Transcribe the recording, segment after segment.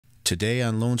Today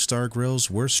on Lone Star Grills,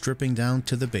 we're stripping down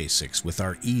to the basics with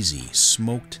our easy,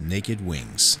 smoked naked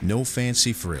wings. No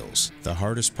fancy frills. The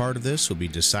hardest part of this will be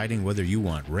deciding whether you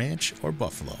want ranch or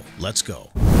buffalo. Let's go.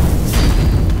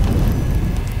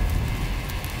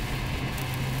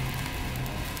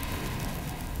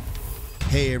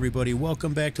 Hey everybody,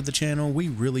 welcome back to the channel. We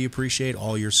really appreciate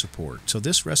all your support. So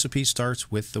this recipe starts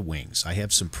with the wings. I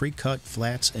have some pre-cut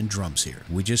flats and drums here.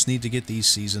 We just need to get these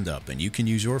seasoned up, and you can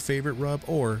use your favorite rub,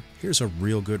 or here's a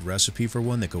real good recipe for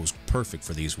one that goes perfect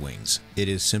for these wings. It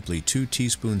is simply 2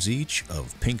 teaspoons each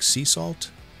of pink sea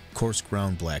salt, coarse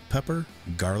ground black pepper,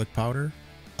 garlic powder,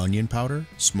 onion powder,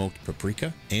 smoked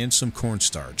paprika, and some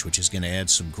cornstarch, which is going to add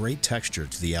some great texture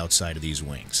to the outside of these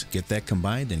wings. Get that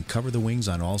combined and cover the wings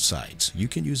on all sides. You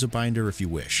can use a binder if you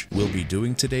wish. We'll be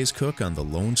doing today's cook on the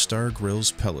Lone Star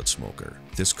Grillz Pellet Smoker.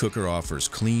 This cooker offers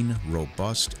clean,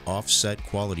 robust, offset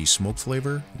quality smoke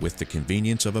flavor with the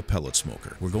convenience of a pellet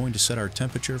smoker. We're going to set our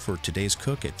temperature for today's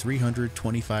cook at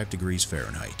 325 degrees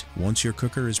Fahrenheit. Once your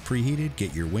cooker is preheated,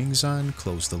 get your wings on,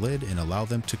 close the lid, and allow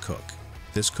them to cook.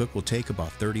 This cook will take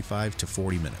about 35 to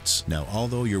 40 minutes. Now,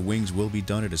 although your wings will be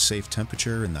done at a safe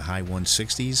temperature in the high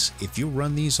 160s, if you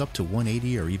run these up to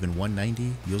 180 or even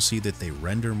 190, you'll see that they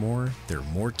render more, they're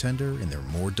more tender, and they're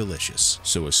more delicious.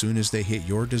 So as soon as they hit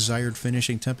your desired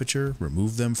finishing temperature,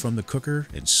 remove them from the cooker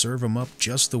and serve them up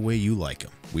just the way you like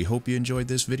them. We hope you enjoyed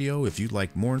this video. If you'd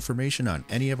like more information on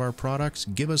any of our products,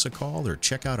 give us a call or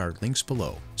check out our links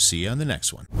below. See you on the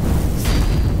next one.